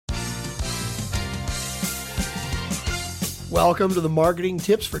Welcome to the Marketing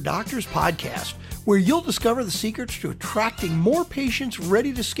Tips for Doctors podcast, where you'll discover the secrets to attracting more patients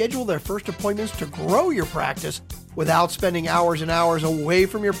ready to schedule their first appointments to grow your practice without spending hours and hours away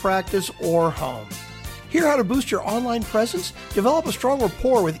from your practice or home. Hear how to boost your online presence, develop a strong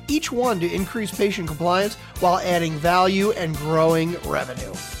rapport with each one to increase patient compliance while adding value and growing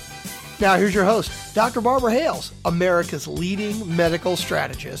revenue. Now here's your host, Dr. Barbara Hales, America's leading medical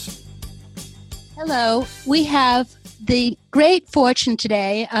strategist. Hello. We have the great fortune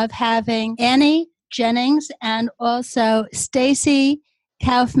today of having Annie Jennings and also Stacy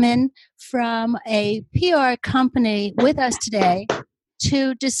Kaufman from a PR company with us today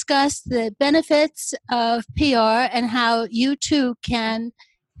to discuss the benefits of PR and how you too can,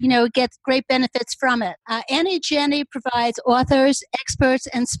 get great benefits from it. Annie Jenny provides authors, experts,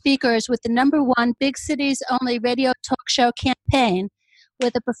 and speakers with the #1 big cities only radio talk show campaign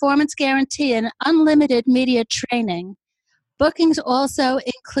with a performance guarantee and unlimited media training. Bookings also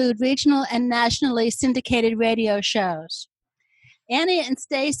include regional and nationally syndicated radio shows. Annie and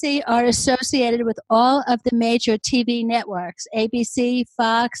Stacy are associated with all of the major TV networks, ABC,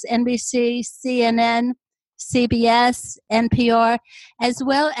 Fox, NBC, CNN, CBS, NPR, as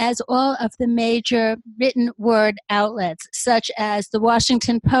well as all of the major written word outlets, such as the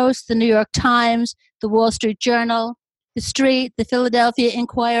Washington Post, the New York Times, the Wall Street Journal, the Street, the Philadelphia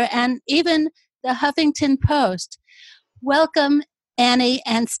Inquirer, and even the Huffington Post. Welcome, Annie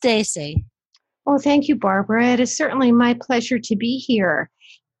and Stacy. Oh, thank you, Barbara. It is certainly my pleasure to be here.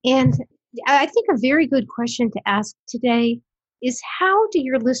 And I think a very good question to ask today is, how do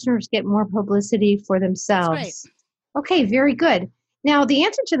your listeners get more publicity for themselves? That's right. Okay, very good. Now, the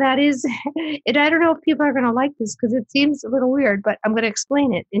answer to that is, and I don't know if people are going to like this because it seems a little weird, but I'm going to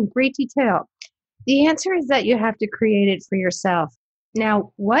explain it in great detail. The answer is that you have to create it for yourself.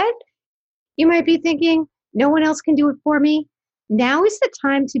 Now, what? You might be thinking, no one else can do it for me. Now is the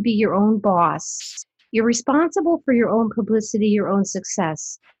time to be your own boss. You're responsible for your own publicity, your own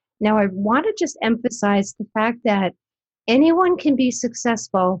success. Now, I want to just emphasize the fact that anyone can be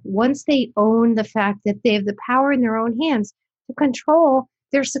successful once they own the fact that they have the power in their own hands to control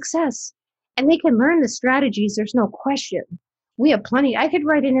their success. And they can learn the strategies, there's no question. We have plenty. I could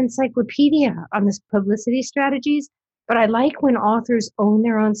write an encyclopedia on this publicity strategies, but I like when authors own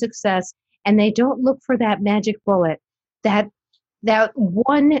their own success and they don't look for that magic bullet, that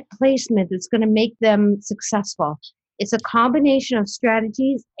one placement that's going to make them successful. It's a combination of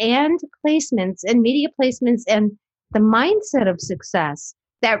strategies and placements and media placements and the mindset of success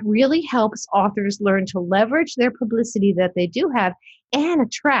that really helps authors learn to leverage their publicity that they do have and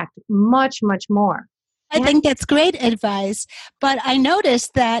attract much, much more. I think that's great advice, but I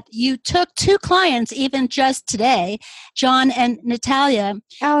noticed that you took 2 clients even just today, John and Natalia.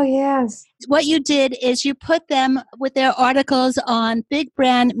 Oh, yes. What you did is you put them with their articles on big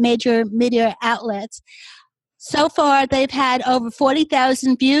brand major media outlets. So far, they've had over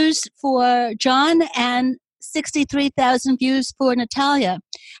 40,000 views for John and 63,000 views for Natalia.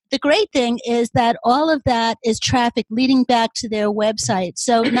 The great thing is that all of that is traffic leading back to their website.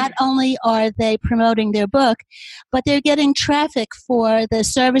 So not only are they promoting their book, but they're getting traffic for the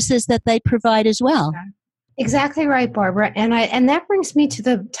services that they provide as well. Exactly right, Barbara. And that brings me to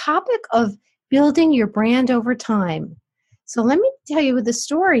the topic of building your brand over time. So let me tell you the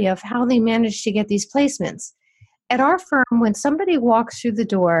story of how they managed to get these placements. At our firm, when somebody walks through the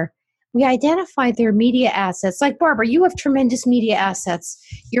door, we identify their media assets. Like, Barbara, you have tremendous media assets.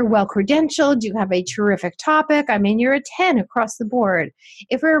 You're well-credentialed. You have a terrific topic. I mean, you're a 10 across the board.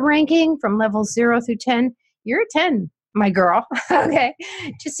 If we're ranking from level 0 through 10, you're a 10, my girl. Okay,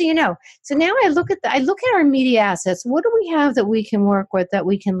 just so you know. So now I look at our media assets. What do we have that we can work with, that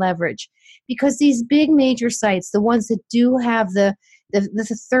we can leverage? Because these big major sites, the ones that do have the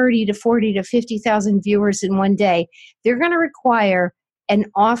 30 to 40 to 50,000 viewers in one day, they're going to require an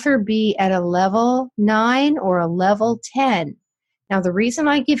author be at a level 9 or a level 10. Now, the reason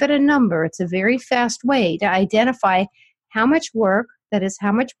I give it a number, it's a very fast way to identify how much work, that is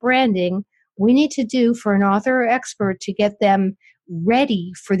how much branding, we need to do for an author or expert to get them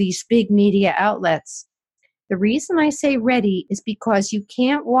ready for these big media outlets. The reason I say ready is because you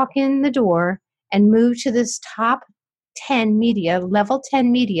can't walk in the door and move to this top 10 media, level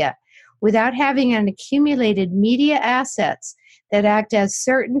 10 media, without having an accumulated media assets that act as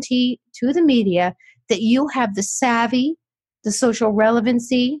certainty to the media that you have the savvy, the social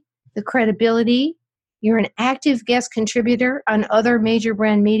relevancy, the credibility, you're an active guest contributor on other major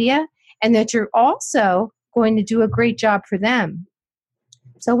brand media, and that you're also going to do a great job for them.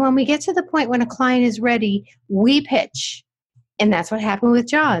 So when we get to the point when a client is ready, we pitch. And that's what happened with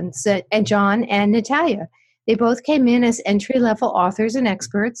John and Natalia. They both came in as entry-level authors and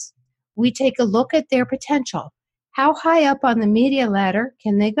experts. We take a look at their potential. How high up on the media ladder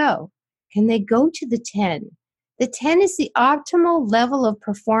can they go? Can they go to the 10? The 10 is the optimal level of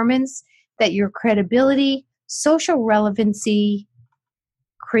performance that your credibility, social relevancy,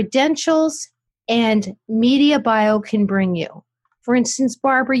 credentials, and media bio can bring you. For instance,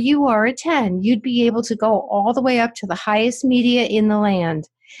 Barbara, you are a 10. You'd be able to go all the way up to the highest media in the land,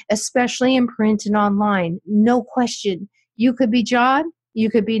 especially in print and online. No question. You could be John, you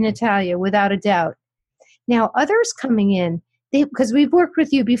could be Natalia, without a doubt. Now, others coming in, because we've worked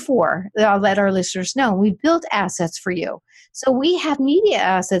with you before, I'll let our listeners know, we've built assets for you. So we have media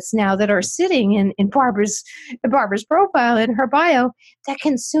assets now that are sitting in Barbara's profile, in her bio, that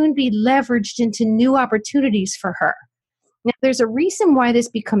can soon be leveraged into new opportunities for her. Now, there's a reason why this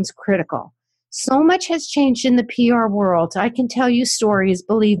becomes critical. So much has changed in the PR world. I can tell you stories,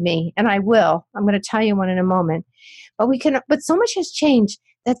 believe me, and I will. I'm going to tell you one in a moment. But so much has changed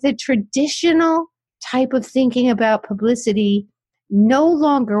that the traditional type of thinking about publicity no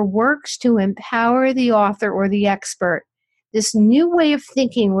longer works to empower the author or the expert. This new way of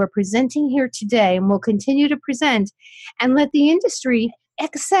thinking we're presenting here today and will continue to present and let the industry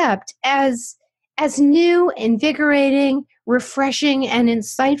accept as new, invigorating, refreshing, and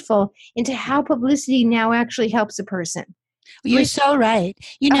insightful into how publicity now actually helps a person. You're so right.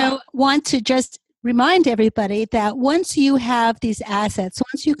 Want to just remind everybody that once you have these assets,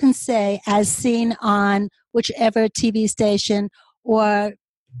 once you can say, as seen on whichever TV station or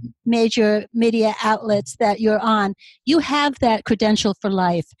major media outlets that you're on, you have that credential for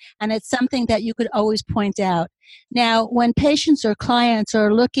life. And it's something that you could always point out. Now, when patients or clients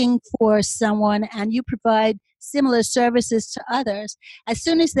are looking for someone and you provide similar services to others, as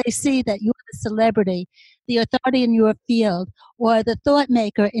soon as they see that you're the celebrity, the authority in your field, or the thought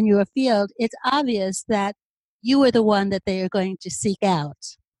maker in your field, it's obvious that you are the one that they are going to seek out.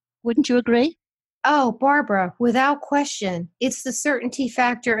 Wouldn't you agree? Oh, Barbara, without question, it's the certainty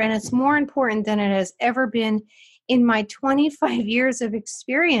factor, and it's more important than it has ever been in my 25 years of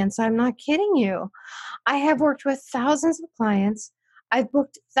experience. I'm not kidding you. I have worked with thousands of clients. I've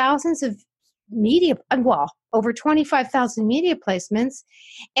booked thousands of media, over 25,000 media placements,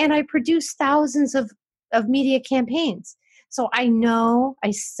 and I produce thousands of media campaigns. So I know,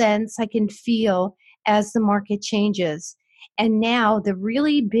 I sense, I can feel as the market changes. And now the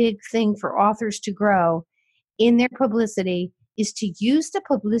really big thing for authors to grow in their publicity is to use the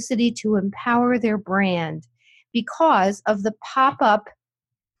publicity to empower their brand because of the pop-up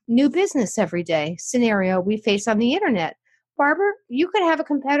new business every day scenario we face on the internet. Barbara, you could have a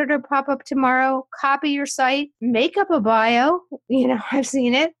competitor pop up tomorrow, copy your site, make up a bio. I've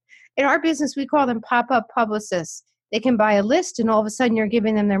seen it. In our business, we call them pop-up publicists. They can buy a list and all of a sudden you're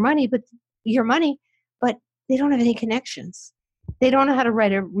giving them your money, but they don't have any connections. They don't know how to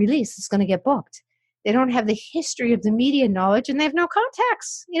write a release that's going to get booked. They don't have the history of the media knowledge, and they have no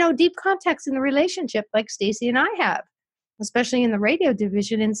contacts, deep contacts in the relationship like Stacy and I have, especially in the radio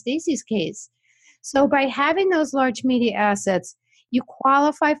division in Stacy's case. So by having those large media assets, you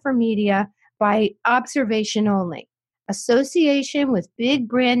qualify for media by observation only. Association with big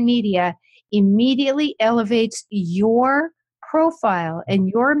brand media immediately elevates your profile and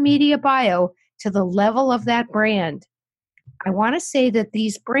your media bio to the level of that brand. I want to say that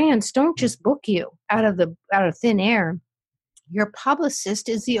these brands don't just book you out of thin air. Your publicist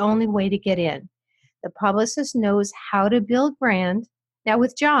is the only way to get in. The publicist knows how to build brand. Now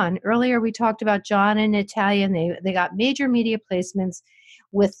with John, earlier we talked about John and Natalia, and they got major media placements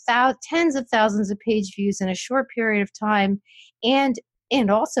with tens of thousands of page views in a short period of time. And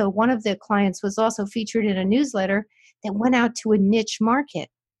also one of the clients was also featured in a newsletter that went out to a niche market.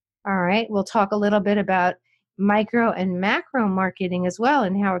 All right, we'll talk a little bit about micro and macro marketing as well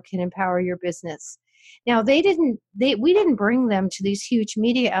and how it can empower your business. Now, we didn't bring them to these huge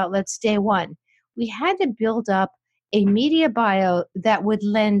media outlets day one. We had to build up a media bio that would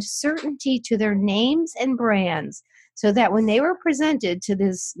lend certainty to their names and brands so that when they were presented to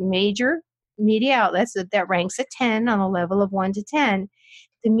this major media outlets that ranks a 10 on a level of 1 to 10,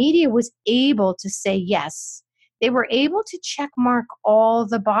 the media was able to say yes. They were able to check mark all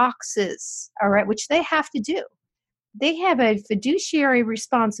the boxes, all right, which they have to do. They have a fiduciary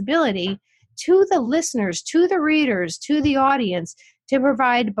responsibility to the listeners, to the readers, to the audience, to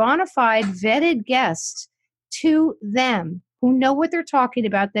provide bona fide, vetted guests to them who know what they're talking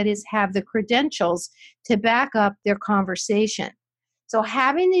about, that is, have the credentials to back up their conversation. So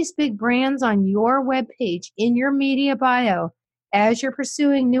having these big brands on your webpage, in your media bio, as you're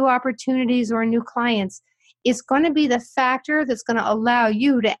pursuing new opportunities or new clients, is going to be the factor that's going to allow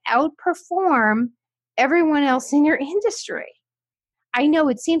you to outperform everyone else in your industry. I know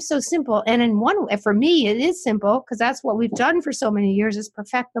it seems so simple. And in one way, for me, it is simple because that's what we've done for so many years is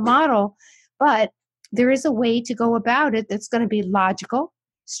perfect the model. But there is a way to go about it that's going to be logical,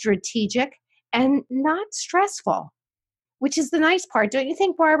 strategic, and not stressful, which is the nice part. Don't you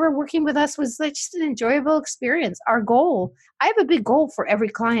think, Barbara, working with us was like just an enjoyable experience? Our goal, I have a big goal for every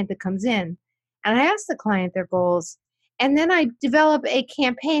client that comes in. And I ask the client their goals. And then I develop a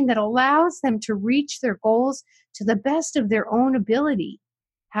campaign that allows them to reach their goals to the best of their own ability.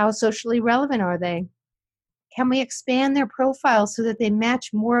 How socially relevant are they? Can we expand their profile so that they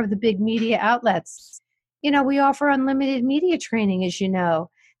match more of the big media outlets? You know, we offer unlimited media training, as you know.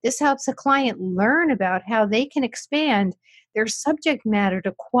 This helps a client learn about how they can expand their subject matter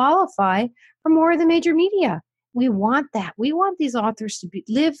to qualify for more of the major media. We want that. We want these authors to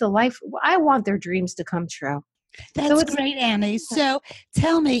live the life. I want their dreams to come true. That's great, Annie. So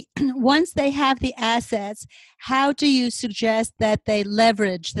tell me, once they have the assets, how do you suggest that they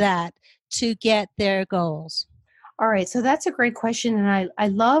leverage that to get their goals? All right, so that's a great question, and I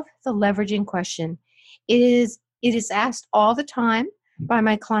love the leveraging question. It is asked all the time by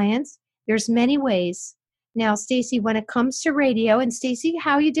my clients. There's many ways. Now, Stacy, when it comes to radio, and Stacy,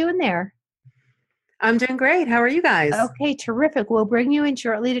 how are you doing there? I'm doing great. How are you guys? Okay, terrific. We'll bring you in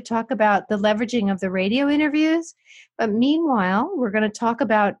shortly to talk about the leveraging of the radio interviews. But meanwhile, we're going to talk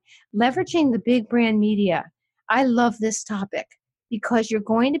about leveraging the big brand media. I love this topic because you're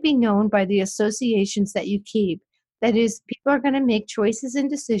going to be known by the associations that you keep. That is, people are going to make choices and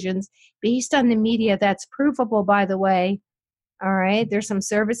decisions based on the media that's provable, by the way. All right, there's some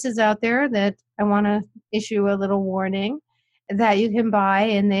services out there that I want to issue a little warning that you can buy,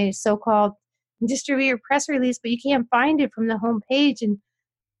 and they so-called distribute your press release, but you can't find it from the home page. And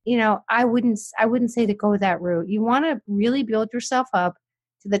you know, I wouldn't say to go that route. You want to really build yourself up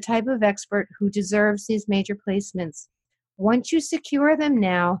to the type of expert who deserves these major placements. Once you secure them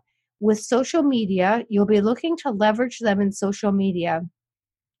now with social media, you'll be looking to leverage them in social media.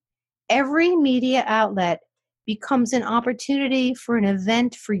 Every media outlet becomes an opportunity for an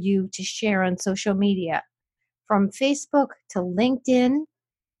event for you to share on social media, from Facebook to LinkedIn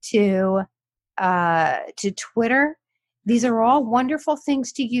to Twitter. These are all wonderful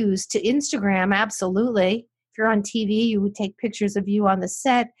things to use. To Instagram, absolutely. If you're on TV, you would take pictures of you on the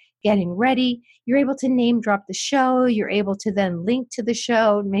set, getting ready. You're able to name drop the show. You're able to then link to the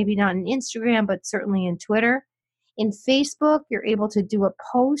show, maybe not in Instagram, but certainly in Twitter. In Facebook, you're able to do a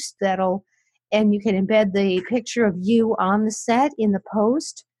post and you can embed the picture of you on the set in the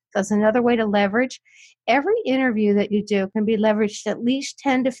post. That's another way to leverage. Every interview that you do can be leveraged at least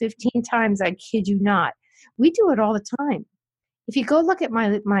 10 to 15 times. I kid you not. We do it all the time. If you go look at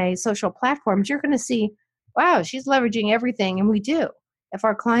my social platforms, you're going to see, wow, she's leveraging everything, and we do. If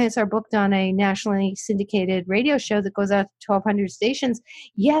our clients are booked on a nationally syndicated radio show that goes out to 1,200 stations,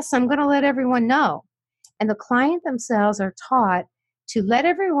 yes, I'm going to let everyone know. And the client themselves are taught to let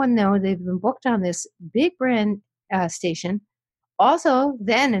everyone know they've been booked on this big brand station. Also,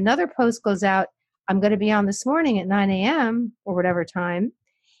 then another post goes out, I'm going to be on this morning at 9 a.m. or whatever time.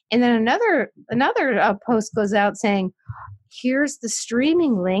 And then another post goes out saying, here's the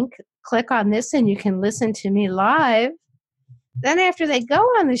streaming link. Click on this and you can listen to me live. Then after they go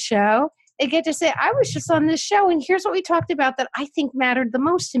on the show, they get to say, I was just on this show and here's what we talked about that I think mattered the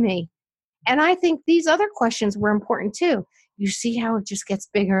most to me. And I think these other questions were important too. You see how it just gets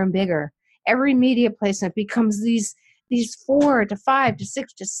bigger and bigger. Every media placement becomes these 4 to 5 to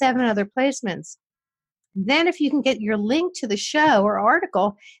 6 to 7 other placements. Then if you can get your link to the show or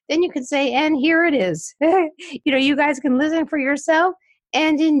article, then you can say, and here it is. You guys can listen for yourself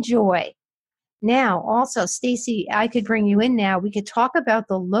and enjoy. Now, also, Stacy, I could bring you in now. We could talk about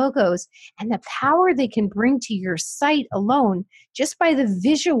the logos and the power they can bring to your site alone just by the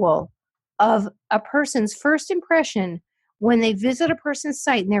visual of a person's first impression when they visit a person's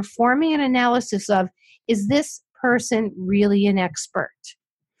site and they're forming an analysis of, is this person really an expert?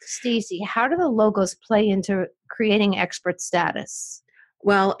 Stacy, how do the logos play into creating expert status?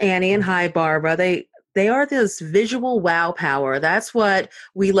 Well, Annie and hi, Barbara, they are this visual wow power. That's what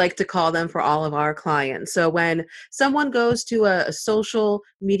we like to call them for all of our clients. So when someone goes to a social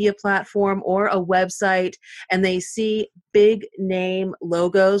media platform or a website and they see big name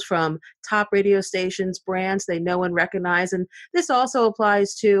logos from top radio stations, brands they know and recognize, and this also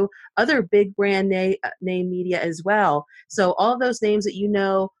applies to other big brand name media as well. So all of those names that you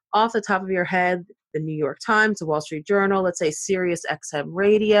know off the top of your head, the New York Times, the Wall Street Journal, let's say Sirius XM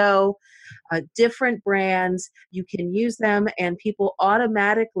Radio, different brands, you can use them and people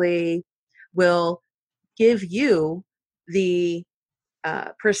automatically will give you the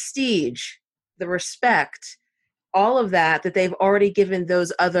prestige, the respect, all of that they've already given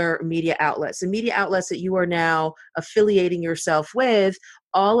those other media outlets, the media outlets that you are now affiliating yourself with,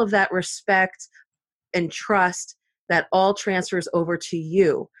 all of that respect and trust, that all transfers over to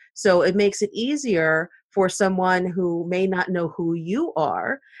you. So it makes it easier for someone who may not know who you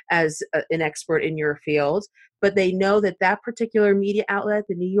are as an expert in your field, but they know that that particular media outlet,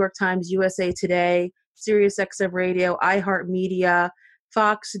 the New York Times, USA Today, SiriusXM Radio, iHeartMedia,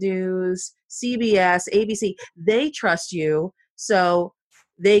 Fox News, CBS, ABC, they trust you. So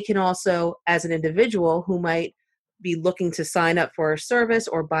they can also, as an individual who might be looking to sign up for a service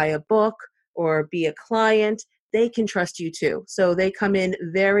or buy a book or be a client, they can trust you too. So they come in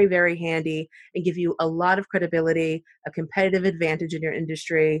very, very handy and give you a lot of credibility, a competitive advantage in your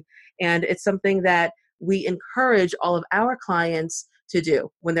industry. And it's something that we encourage all of our clients to do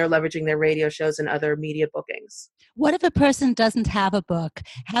when they're leveraging their radio shows and other media bookings. What if a person doesn't have a book?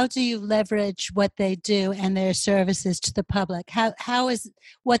 How do you leverage what they do and their services to the public? How is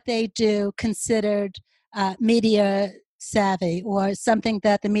what they do considered media savvy or something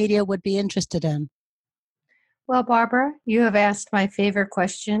that the media would be interested in? Well, Barbara, you have asked my favorite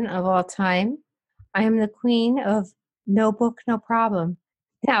question of all time. I am the queen of no book, no problem.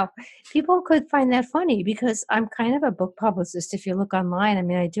 Now, people could find that funny because I'm kind of a book publicist. If you look online, I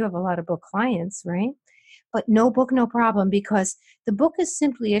mean, I do have a lot of book clients, right? But no book, no problem, because the book is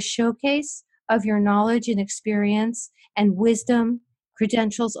simply a showcase of your knowledge and experience and wisdom,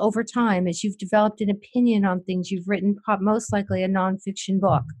 credentials over time as you've developed an opinion on things. You've written most likely a nonfiction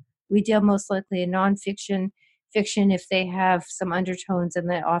book. We deal most likely in nonfiction, fiction if they have some undertones and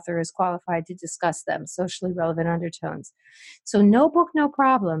the author is qualified to discuss them, socially relevant undertones. So no book, no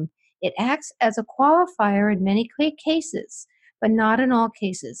problem. It acts as a qualifier in many cases, but not in all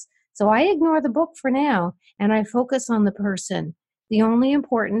cases. So I ignore the book for now and I focus on the person. The only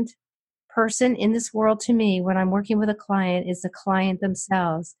important person in this world to me when I'm working with a client is the client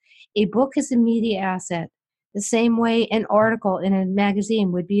themselves. A book is a media asset, the same way an article in a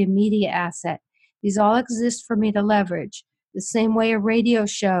magazine would be a media asset. These all exist for me to leverage, the same way a radio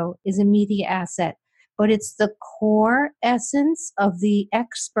show is a media asset. But it's the core essence of the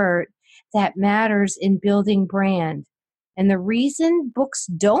expert that matters in building brand. And the reason books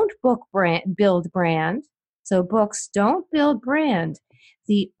don't build brand, so books don't build brand,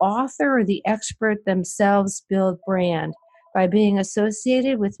 the author or the expert themselves build brand by being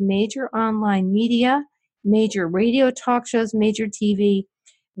associated with major online media, major radio talk shows, major TV,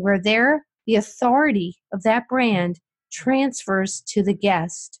 where the authority of that brand transfers to the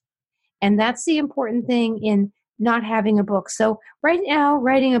guest. And that's the important thing in not having a book. So right now,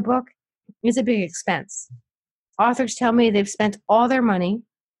 writing a book is a big expense. Authors tell me they've spent all their money.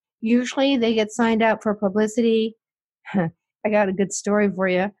 Usually they get signed up for publicity. I got a good story for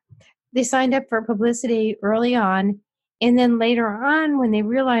you. They signed up for publicity early on, and then later on, when they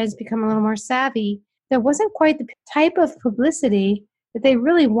realized, become a little more savvy, there wasn't quite the type of publicity that they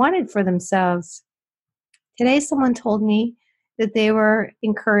really wanted for themselves. Today, someone told me that they were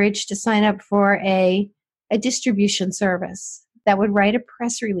encouraged to sign up for a distribution service that would write a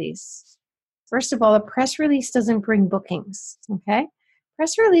press release. First of all, a press release doesn't bring bookings, okay?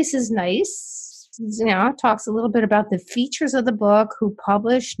 Press release is nice. Talks a little bit about the features of the book, who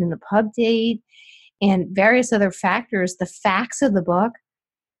published and the pub date, and various other factors, the facts of the book.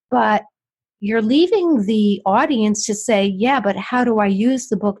 But you're leaving the audience to say, yeah, but how do I use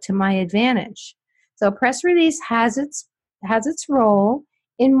the book to my advantage? So a press release has its role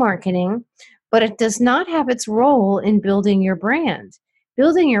in marketing, but it does not have its role in building your brand.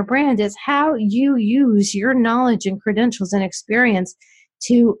 Building your brand is how you use your knowledge and credentials and experience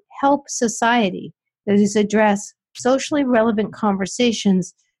to help society, that is, address socially relevant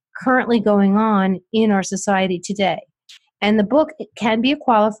conversations currently going on in our society today. And the book can be a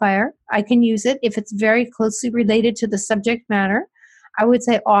qualifier. I can use it if it's very closely related to the subject matter. I would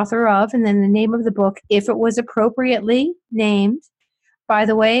say author of, and then the name of the book, if it was appropriately named. By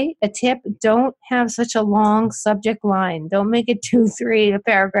the way, a tip, don't have such a long subject line. Don't make it 2-3 a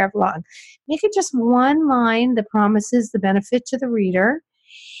paragraph long. Make it just one line that promises the benefit to the reader.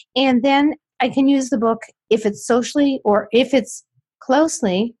 And then I can use the book if it's socially or if it's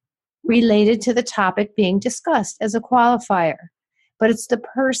closely related to the topic being discussed as a qualifier. But it's the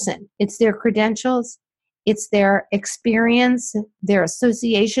person, it's their credentials, it's their experience, their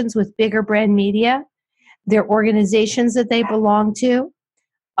associations with bigger brand media, their organizations that they belong to,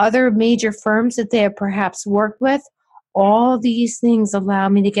 other major firms that they have perhaps worked with. All these things allow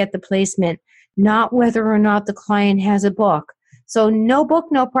me to get the placement, not whether or not the client has a book. So no book,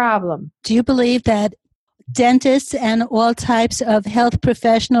 no problem. Do you believe that dentists and all types of health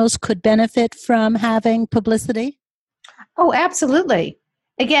professionals could benefit from having publicity? Oh, absolutely.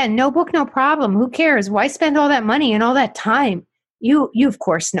 Again, no book, no problem. Who cares? Why spend all that money and all that time? You of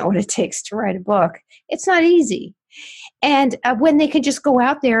course know what it takes to write a book. It's not easy. And when they can just go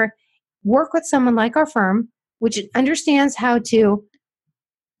out there, work with someone like our firm, which understands how to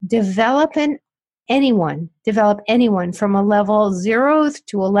develop anyone from a level 0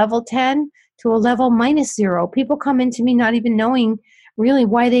 to a level 10 to a level -0. People come into me not even knowing really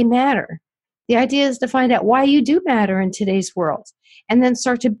why they matter. The idea is to find out why you do matter in today's world and then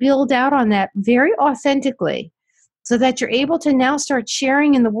start to build out on that very authentically so that you're able to now start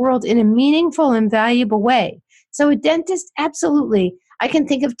sharing in the world in a meaningful and valuable way. So a dentist, absolutely. I can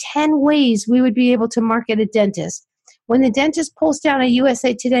think of 10 ways we would be able to market a dentist. When the dentist pulls down a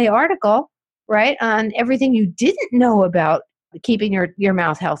USA Today article, right, on everything you didn't know about keeping your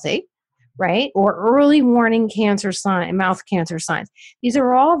mouth healthy, right, or early warning mouth cancer signs. These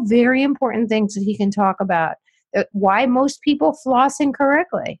are all very important things that he can talk about. Why most people floss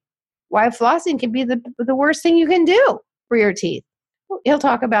incorrectly. Why flossing can be the worst thing you can do for your teeth. He'll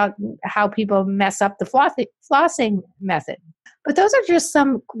talk about how people mess up the flossing method. But those are just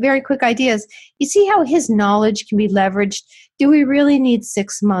some very quick ideas. You see how his knowledge can be leveraged? Do we really need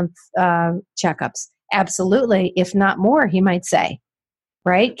 6-month checkups? Absolutely, if not more, he might say.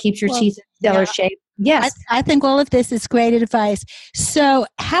 Right? Keeps your teeth in stellar shape. Yes. I think all of this is great advice. So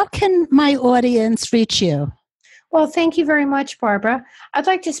how can my audience reach you? Well, thank you very much, Barbara. I'd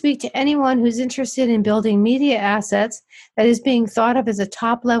like to speak to anyone who's interested in building media assets that is being thought of as a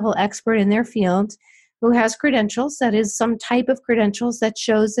top-level expert in their field, who has credentials, that is some type of credentials that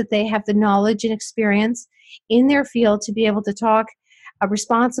shows that they have the knowledge and experience in their field to be able to talk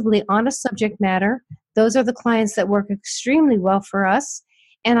responsibly on a subject matter. Those are the clients that work extremely well for us.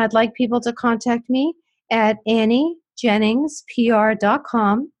 And I'd like people to contact me at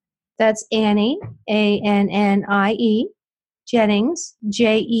AnnieJenningsPR.com. That's Annie, ANNIE, Jennings,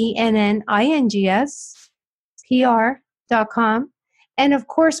 JENNINGS, PR.com. And of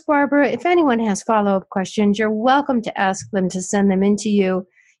course, Barbara, if anyone has follow-up questions, you're welcome to ask them to send them into you.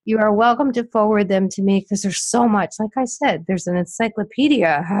 You are welcome to forward them to me because there's so much. Like I said, there's an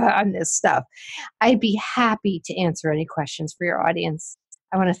encyclopedia on this stuff. I'd be happy to answer any questions for your audience.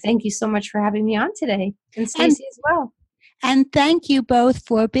 I want to thank you so much for having me on today, and Stacey as well. And thank you both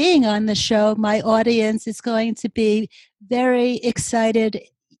for being on the show. My audience is going to be very excited.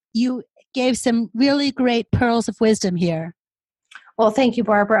 You gave some really great pearls of wisdom here. Well, thank you,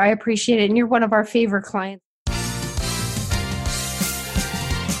 Barbara. I appreciate it. And you're one of our favorite clients.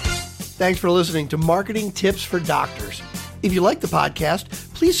 Thanks for listening to Marketing Tips for Doctors. If you like the podcast,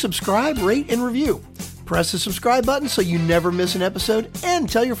 please subscribe, rate, and review. Press the subscribe button so you never miss an episode, and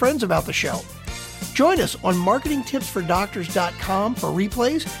tell your friends about the show. Join us on marketingtipsfordoctors.com for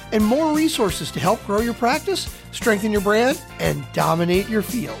replays and more resources to help grow your practice, strengthen your brand, and dominate your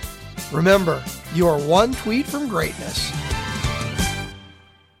field. Remember, you are one tweet from greatness.